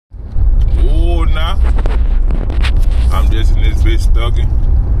Bitch Thuggin'.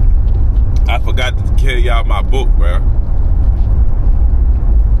 I forgot to tell y'all my book, bro.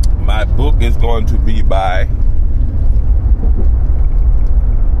 My book is going to be by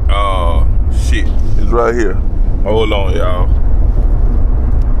shit. It's right here. Hold on, y'all.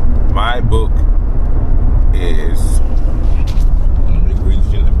 My book is, let me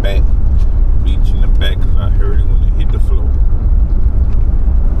reach in the back. Reach in the back because I heard it when it hit the floor.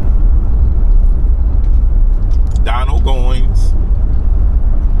 Donald Goins.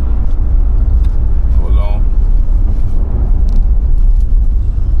 Hold on.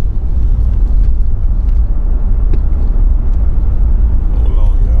 Hold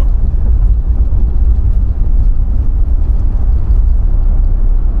on, y'all.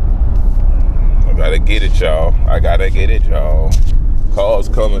 I gotta get it, y'all. I gotta get it, y'all. Calls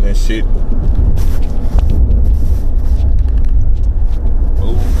coming and shit.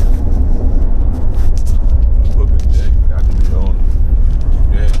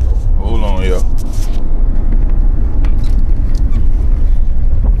 Hold on, yo.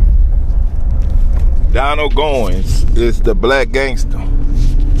 Donald Goins is the Black Gangster.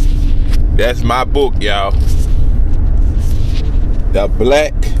 That's my book, y'all. The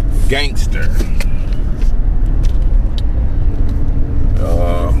Black Gangster.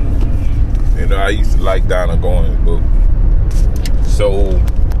 You know, I used to like Donald Goins' book. So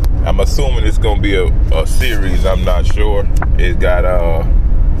I'm assuming it's gonna be a series. I'm not sure. It's got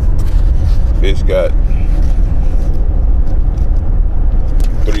it's got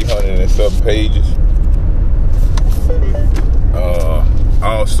 300 and some pages.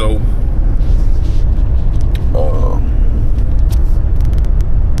 Also,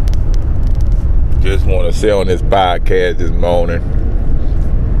 just want to say on this podcast this morning,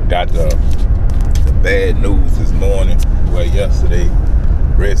 got the bad news this morning. Well, yesterday.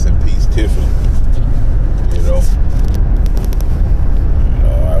 Rest in peace, Tiffany. You know,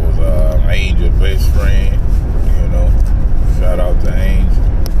 I was Angel's best friend. You know, shout out to Angel.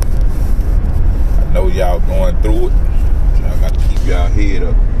 I know y'all going through it. So I got to keep y'all head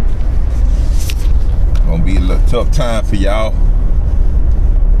up. Gonna be a little tough time for y'all.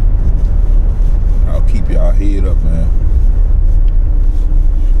 I'll keep y'all head up, man.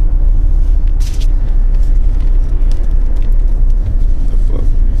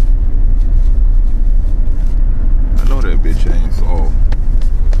 That bitch ain't fall.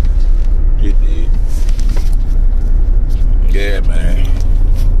 It did. Yeah, man.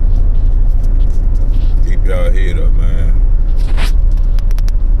 Keep y'all head up, man.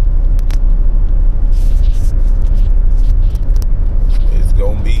 It's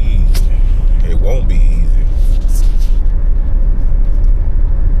gonna be easy. It won't be easy.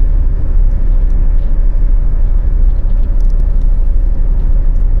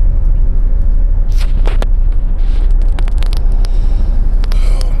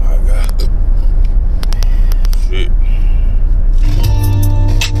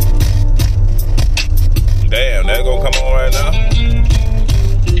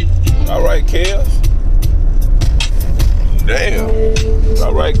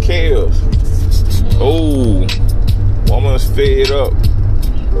 Oh, woman's fed up.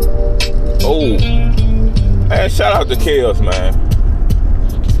 Oh, man, shout out to Chaos, man.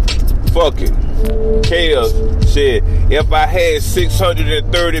 Fuck it. Chaos, shit. If I had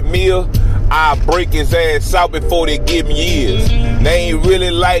 630 mil, I'll break his ass out before they give him years. They ain't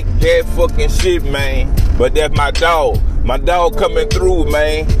really like that fucking shit, man. But that's my dog. My dog coming through,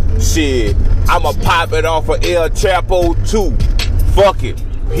 man. Shit. I'ma pop it off of El Chapo too. Fuck it.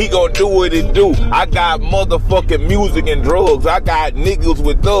 He gonna do what he do. I got motherfucking music and drugs. I got niggas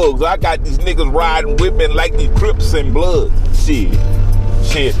with thugs. I got these niggas riding whipping like these Crips and Bloods. Shit.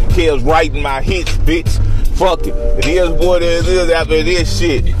 Kill's writing my hits, bitch. Fuck it. It is what it is after this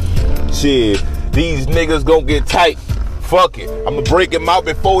shit. Shit. These niggas gonna get tight. Fuck it. I'ma break him out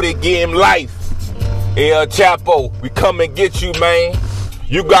before they give him life. El Chapo, we come and get you, man.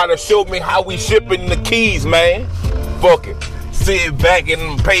 You gotta show me how we shipping the keys, man. Fuck it. Sit back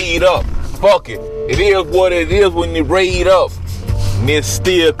and paid up. Fuck it. It is what it is when you raid up. And it's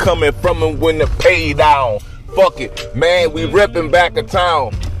still coming from him when the pay down. Fuck it. Man, we repping back of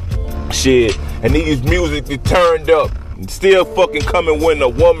town. Shit. And these music they turned up. Still fucking coming when the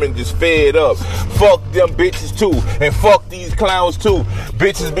woman just fed up. Fuck them bitches too. And fuck these clowns too.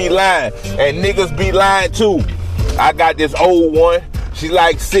 Bitches be lying. And niggas be lying too. I got this old one. She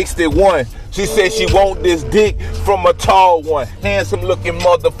like 61. She said she want this dick from a tall one. Handsome looking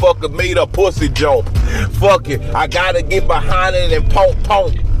motherfucker made a pussy jump. Fuck it. I gotta get behind it and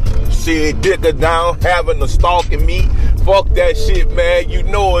pump. Shit, dick her down, having a stalking me. Fuck that shit, man. You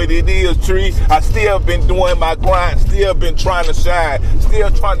know it is, Tree. I still been doing my grind. Still been trying to shine. Still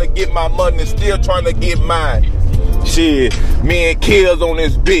trying to get my money. Still trying to get mine. Shit, me and Kills on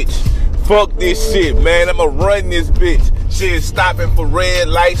this bitch. Fuck this shit, man. I'ma run this bitch. Shit, stopping for red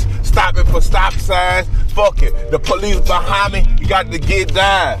lights. Stopping for stop signs. Fuck it. The police behind me. You got to get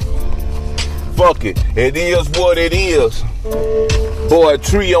down. Fuck it. It is what it is. Boy, a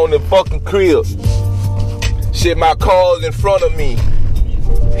tree on the fucking crib. Shit, my car's in front of me.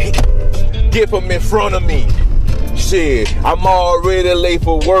 Get them in front of me. Shit, I'm already late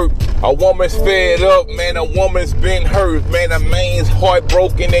for work. A woman's fed up, man. A woman's been hurt, man. A man's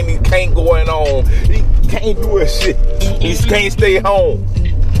heartbroken and he can't go on. He can't do a shit. He can't stay home.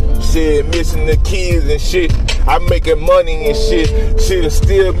 Shit, missing the kids and shit. I'm making money and shit. Shit,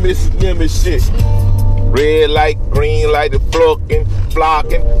 still missing them and shit. Red light, green light, flocking,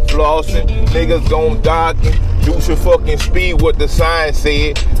 flossing. Niggas gon' docking. Do your fucking speed, what the sign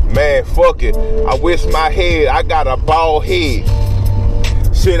said. Man, fuck it. I wish my head, I got a bald head.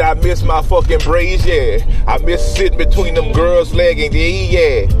 Shit, I miss my fucking braids, yeah. I miss sitting between them girls' leggings,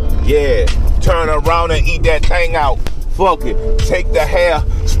 yeah. Turn around and eat that thing out. Fuck it. Take the hair,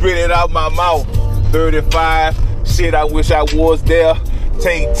 spit it out my mouth. 35, shit, I wish I was there.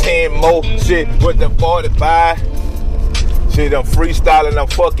 Take 10 more, shit, with the 45. Shit, I'm freestyling, I'm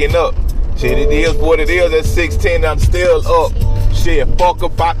fucking up. Shit, it is what it is. At 16, I'm still up. Shit, fuck a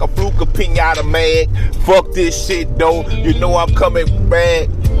baka, fluka, pinata mag. Fuck this shit, though. You know I'm coming back.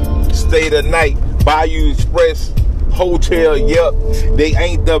 Stay the night. Bayou Express Hotel, yep. They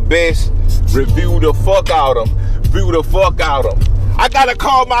ain't the best. Review the fuck out of them. View the fuck out of them. I gotta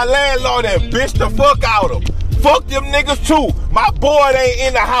call my landlord and bitch the fuck out of them. Fuck them niggas too. My boy ain't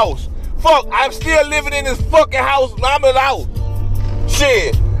in the house. Fuck, I'm still living in this fucking house. I'm out.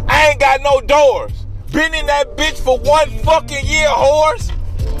 Shit, I ain't got no doors. Been in that bitch for 1 fucking year, whores.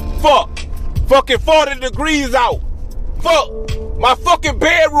 Fuck. Fucking 40 degrees out. Fuck. My fucking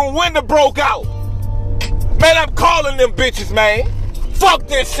bedroom window broke out. Man, I'm calling them bitches, man. Fuck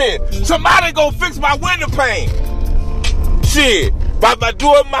this shit. Somebody go fix my window pane. Shit. By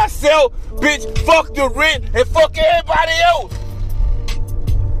doing it myself, bitch, fuck the rent and fuck everybody else.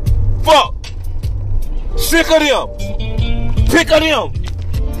 Fuck. Sick of them. Pick of them.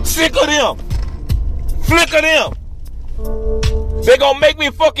 Sick of them. Flick of them. They gonna make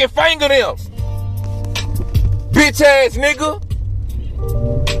me fucking finger them. Bitch ass nigga.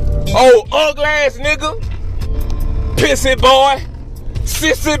 Oh, ugly ass nigga. Pissy boy.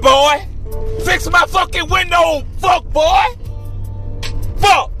 Sissy boy. Fix my fucking window, fuck boy.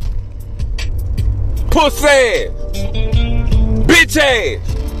 Fuck. Pussy ass. Bitch ass.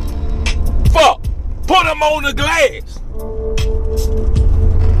 Fuck. Put them on the glass.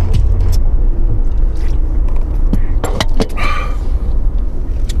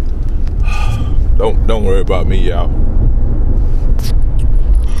 Don't worry about me, y'all.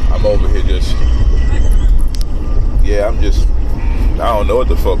 I'm over here just, I don't know what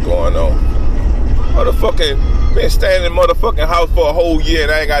the fuck going on. Motherfucking been staying in the motherfucking house for a whole year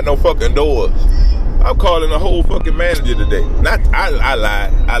and I ain't got no fucking doors. I'm calling the whole fucking manager today. I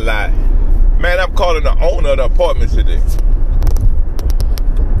lied. Man, I'm calling the owner of the apartment today.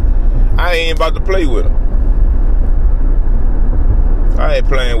 I ain't about to play with him. I ain't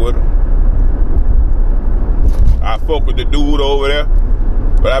playing with him. I fuck with the dude over there,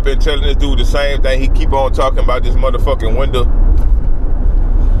 but I've been telling this dude the same thing. He keep on talking about this motherfucking window.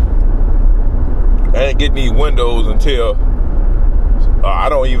 I ain't getting these windows until I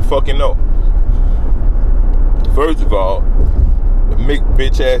don't even fucking know. First of all, the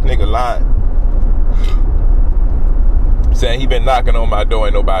bitch ass nigga lying, saying he been knocking on my door,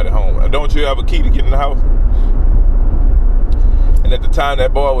 ain't nobody home. Don't you have a key to get in the house? And at the time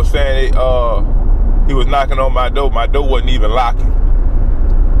that boy was saying he was knocking on my door wasn't even locking.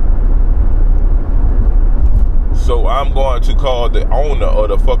 So I'm going to call the owner of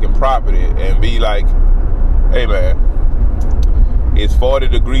the fucking property and be like, hey man, it's 40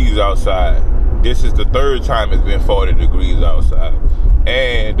 degrees outside. This is the third time it's been 40 degrees outside.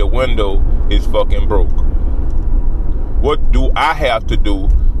 And the window is fucking broke. What do I have to do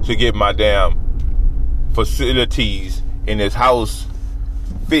to get my damn facilities in this house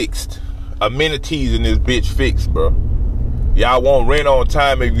fixed? Amenities in this bitch fixed, bro. Y'all won't rent on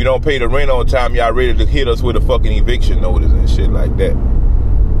time. If you don't pay the rent on time, y'all ready to hit us with a fucking eviction notice and shit like that.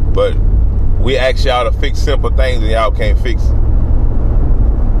 But we ask y'all to fix simple things and y'all can't fix it.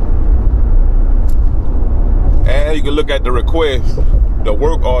 And you can look at the request, the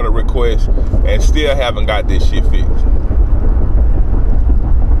work order request, and still haven't got this shit fixed.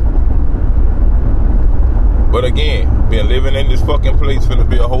 But again, Been living in this fucking place for to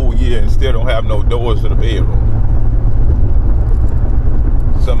be a whole year and still don't have no doors to the bedroom.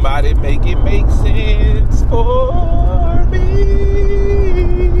 Somebody make it make sense for me.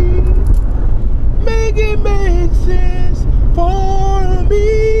 Make it make sense for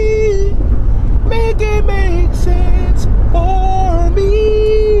me. Make it make sense for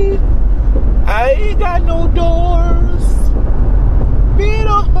me. I ain't got no doors. Been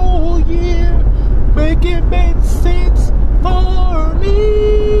a whole year. Make it make sense for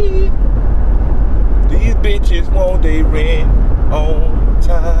me. These bitches want they rent on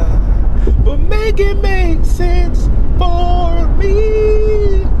time, but make it make sense for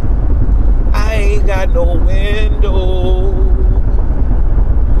me. I ain't got no window.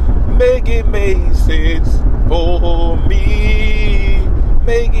 Make it make sense for me.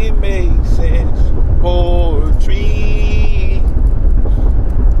 Make it make sense for a tree.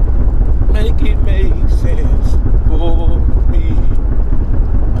 Make it make sense for me.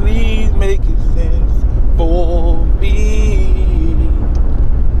 Please make it sense for me.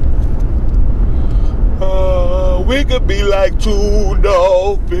 We could be like two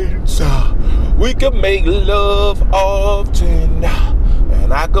dolphins. We could make love often.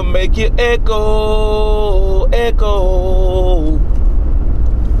 And I could make you echo, echo.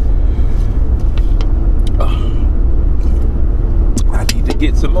 I need to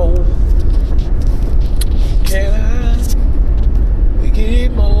get some more. Can I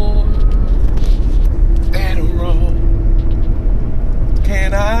get more Adderall?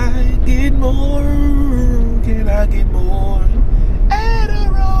 Can I get more? Can I get more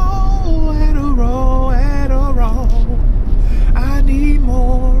Adderall? Adderall, Adderall. I need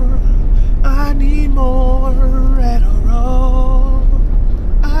more. I need more Adderall.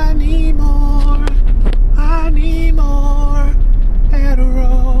 I need more. I need more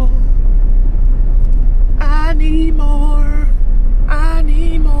Adderall. I need more. I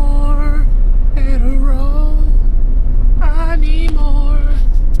need more Adderall. I need more.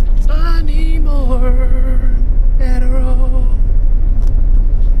 I need more Adderall.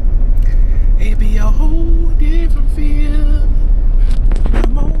 It be a whole different feel when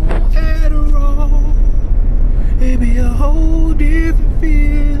I'm on Adderall. It be a whole different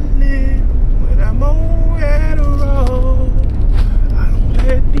feeling when I'm on Adderall. I don't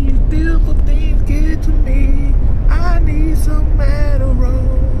let these beautiful things get to me. I need some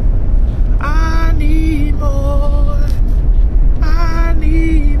Adderall. I need more. I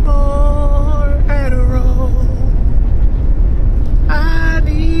need more Adderall. I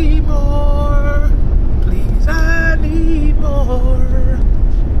need more. Please, I need more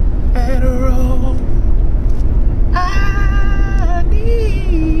Adderall. I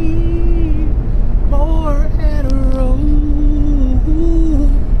need more Adderall.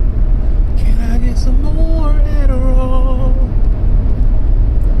 Can I get some more Adderall?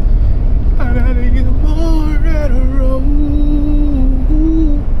 I gotta get more Adderall.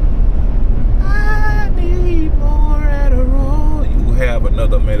 I need more Adderall. You have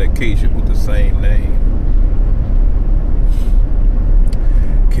another medication with the same name.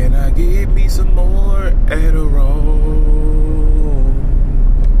 Can I get me some more Adderall?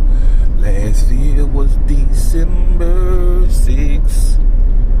 Last year was December 6th.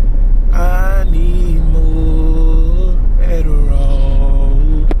 I need more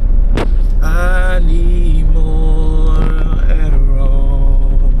Adderall. I need more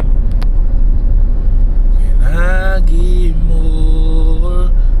Adderall. Can I get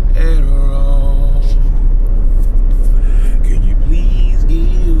more Adderall? Can you please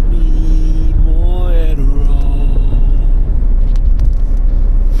give me more Adderall?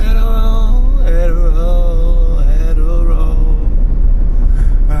 Adderall, Adderall, Adderall.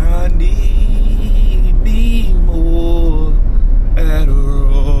 I need me more Adderall.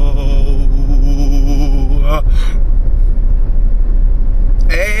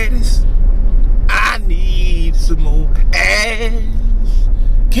 Addis, I need some more ass.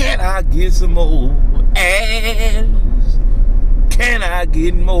 Can I get some more ass? Can I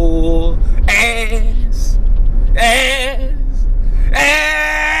get more ass? Ass,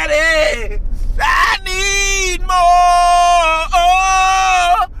 ass. I need more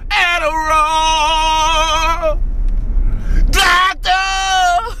Adderall. Doctor,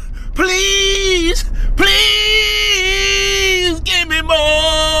 please, please give me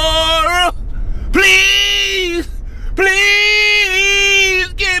more. Please,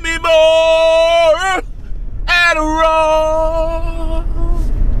 please give me more Adderall.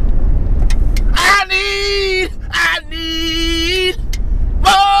 I need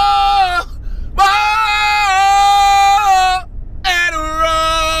more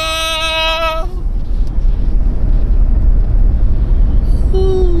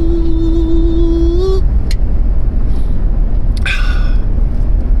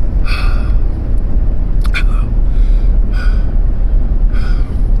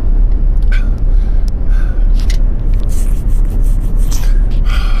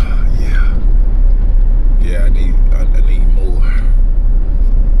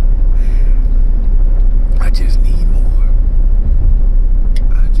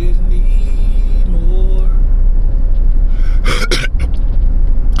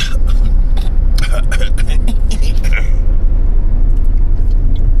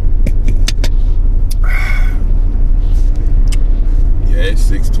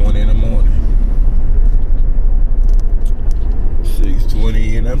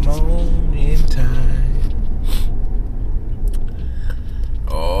in the morning time.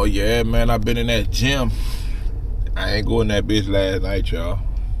 Oh yeah, man, I've been in that gym. I ain't going that bitch last night, y'all.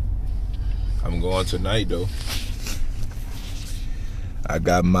 I'm going tonight though. I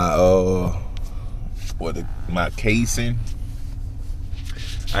got my my casing.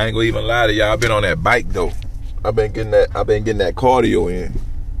 I ain't gonna even lie to y'all. I've been on that bike though. I've been getting that cardio in.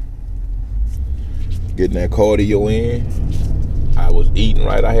 Getting that cardio in. I was eating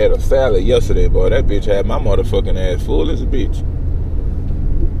right. I had a salad yesterday, boy. That bitch had my motherfucking ass full as a bitch.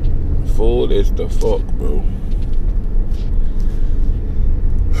 Full as the fuck, bro.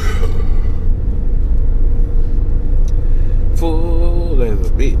 Full as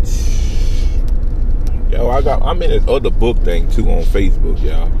a bitch. Yo, I'm in this other book thing too on Facebook,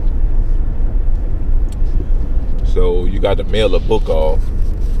 y'all. So you got to mail a book off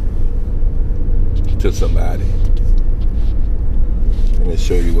to somebody. Let me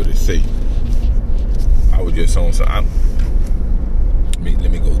show you what it say. I was just on some.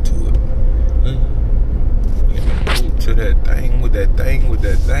 Let me go to it. Let me go to that thing with that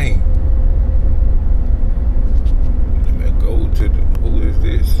thing. Let me go to who is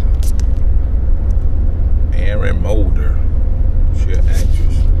this? Erin Mulder. She an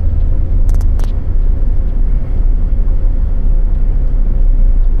actress.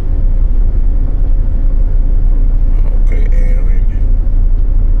 Okay, Erin.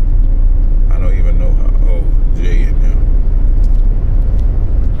 I don't even know how. Oh, Jay in there.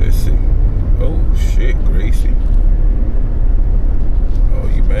 Let's see. Oh shit, Gracie. Oh,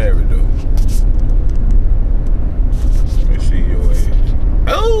 you married though. Let me see your ass.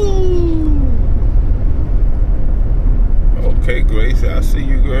 Oh. Okay, Gracie, I see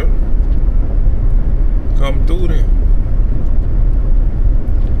you, girl. Come through then.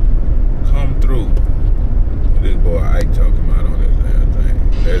 Come through. This boy Ike talking about on this damn thing.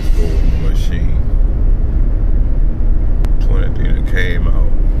 Let's go machine. 23 that came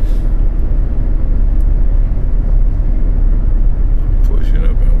out. Pushing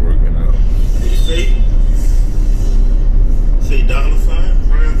up and working out. Say dollar sign,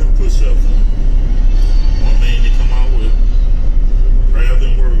 prayers and push-ups. One man they come out with prayers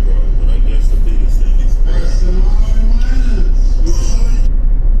and workout, but I guess the biggest thing is prayers.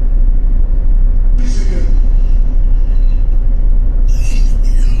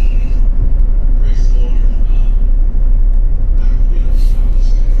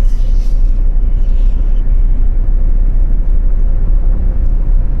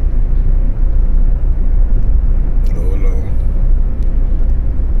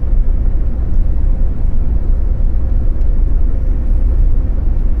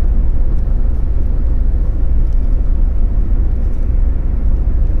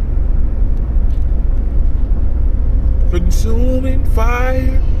 Consuming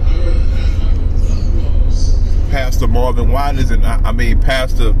fire. Pastor Marvin Wine is in.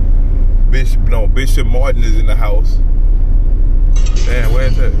 Pastor Bishop Martin is in the house. Damn, where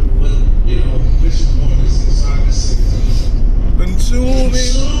is that?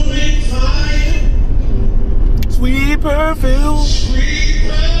 Consuming fire. Sweet perfume.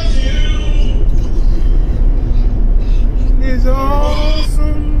 Is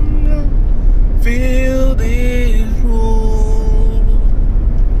awesome. Feel this room.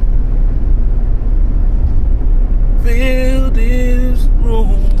 Fill this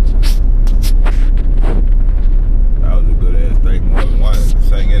room. That was a good ass thing. Marvin Wine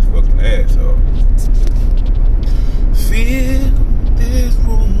sang his fucking ass off. Fill this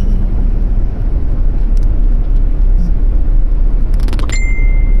room.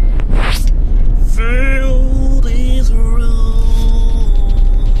 Fill this room.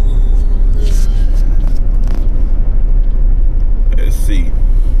 Let's see.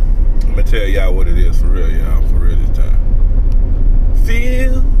 I'm gonna tell y'all what it is for real, y'all. For real this time.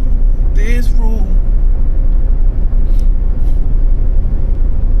 Fill this room.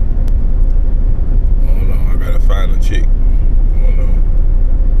 Hold on, I gotta find a chick. Hold on.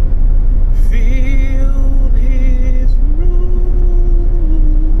 Fill this room.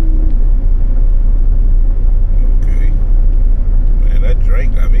 Okay. Man, that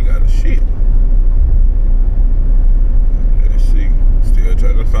drink got me got a shit. Let's see. Still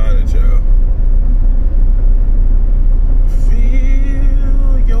trying to find it, y'all.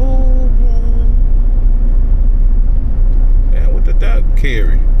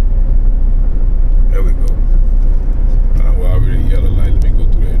 Carry. There we go. We're already yellow light. Let me go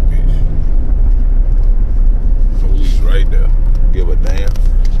through that bitch. Police right there. Give a damn.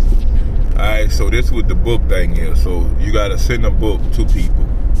 Alright, so this is what the book thing is. So you gotta send a book to people.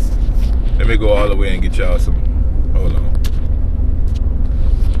 Let me go all the way and get y'all some. Hold on.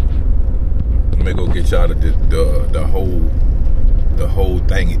 me go get y'all the whole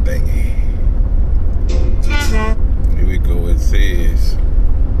thingy. Here we go. It says,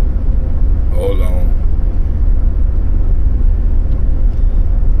 hold on.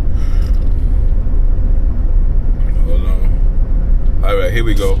 Hold on. All right, here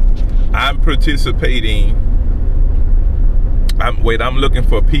we go. I'm participating. I'm looking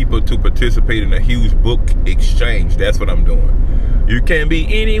for people to participate in a huge book exchange. That's what I'm doing. You can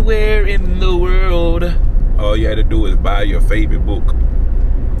be anywhere in the world. All you had to do is buy your favorite book,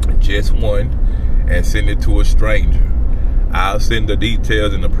 just one, and send it to a stranger. I'll send the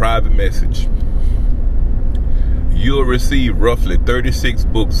details in a private message. You'll receive roughly 36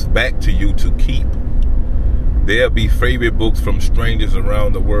 books back to you to keep. There'll be favorite books from strangers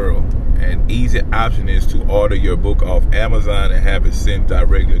around the world. An easy option is to order your book off Amazon and have it sent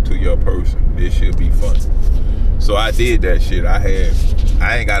directly to your person. This should be fun. So I did that shit. I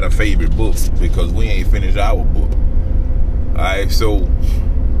ain't got a favorite book because we ain't finished our book. Alright, so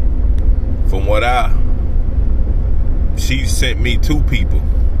from what she sent me 2 people.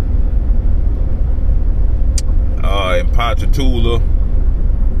 In Ponchatoula.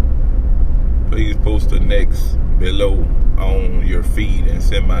 Please post the next below on your feed and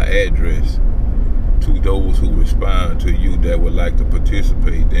send my address to those who respond to you that would like to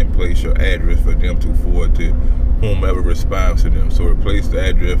participate. Then place your address for them to forward to whomever responds to them. So replace the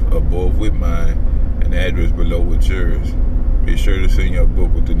address above with mine and the address below with yours. Be sure to send your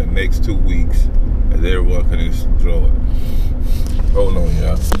book within the next 2 weeks as everyone can enjoy it. Hold on,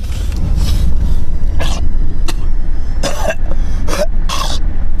 y'all.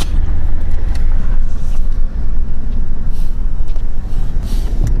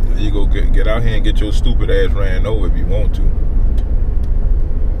 You go get out here and get your stupid ass ran over if you want to.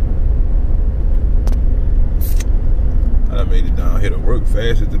 I made it down here to work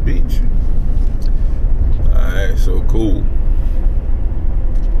fast at the beach. Alright, so cool.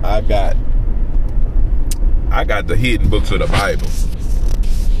 I got the hidden books of the Bible.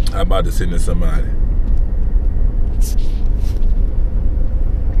 I'm about to send it to somebody.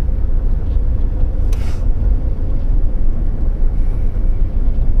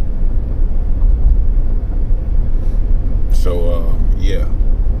 So, yeah.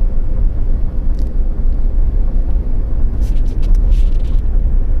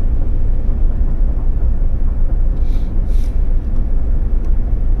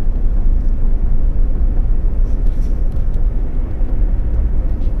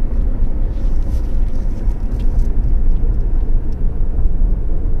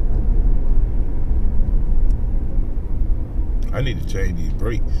 I need to change these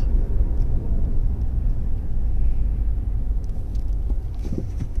brakes.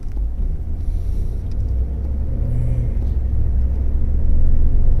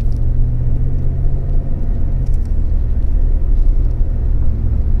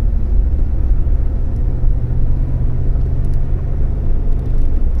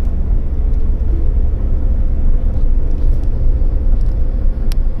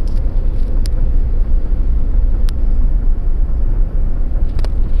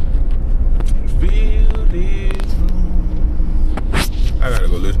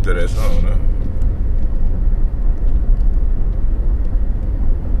 To that song, huh?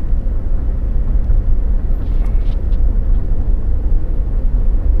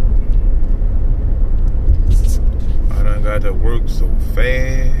 I done got to work so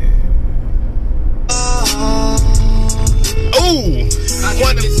fast. Oh!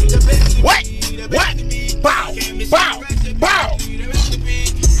 What? Bow! Bow! Bow! I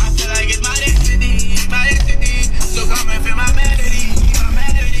feel like it's my destiny, so come and feel my melody.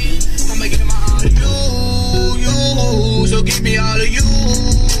 I'ma get my all of you, so give me all of you.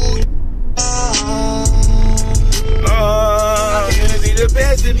 I can't be the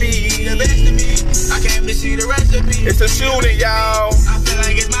best of me, I can't see the recipe. It's a shooting, y'all. I feel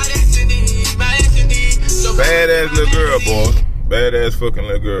like it's my destiny, so badass little girl, boy. Badass fucking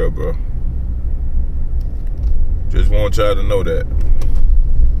little girl, bro. Just want y'all to know that.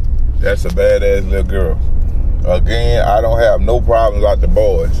 That's a badass little girl. Again, I don't have no problems about the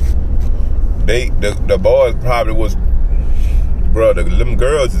boys. The boys probably was, bro, them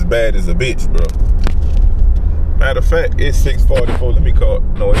girls is bad as a bitch, bro. Matter of fact, it's 6:44. Let me call,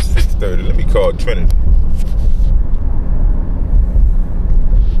 no, it's 6:30. Let me call Trinity.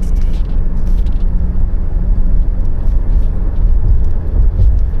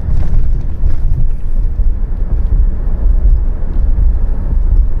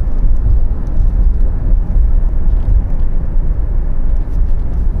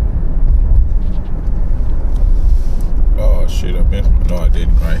 Shit, I missed. No, I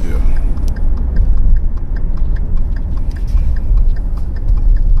didn't. Right here.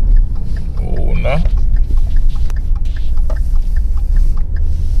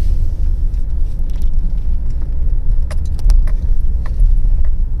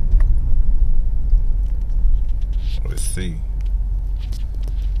 see.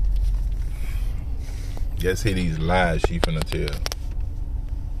 Guess hear these lies she finna tell.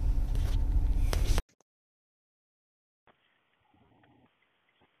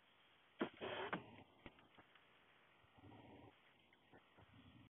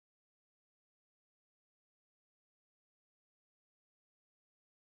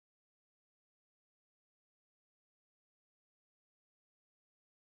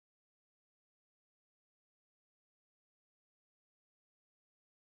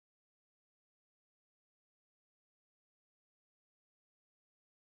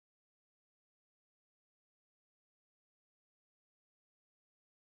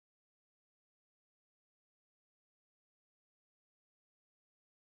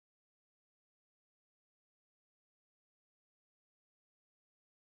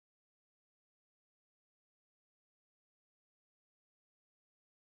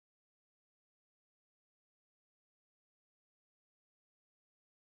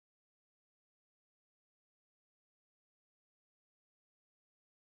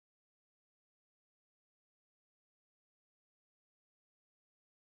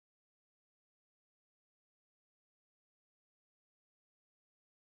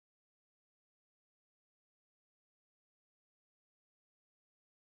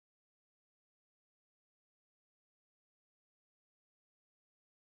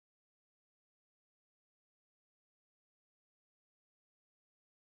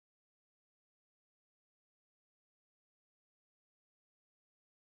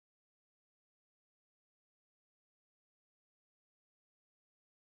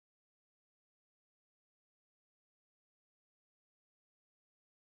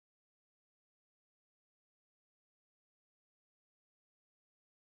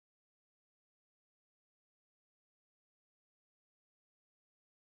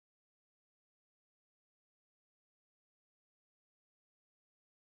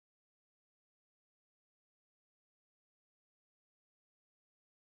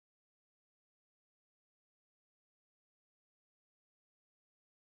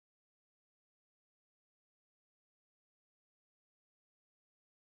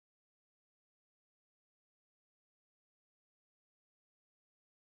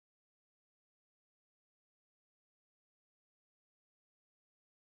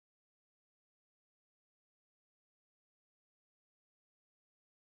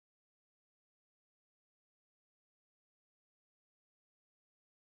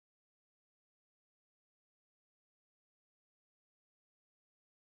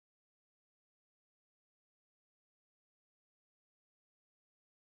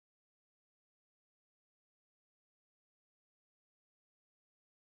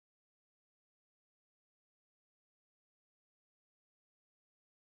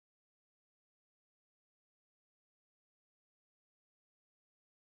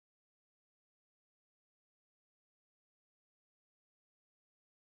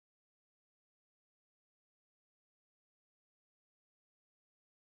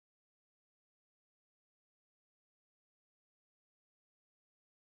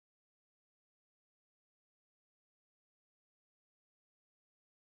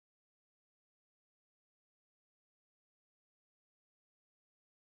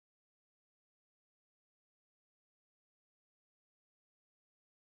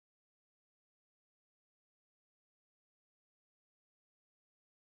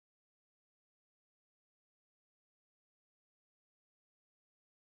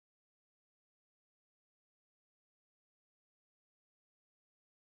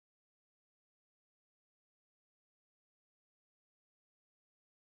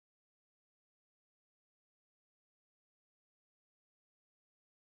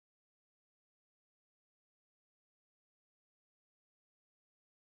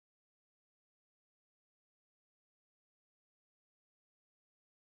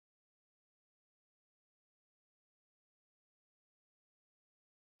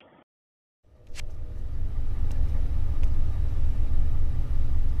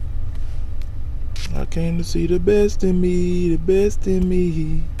 I came to see the best in me, the best in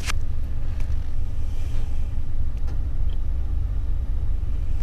me.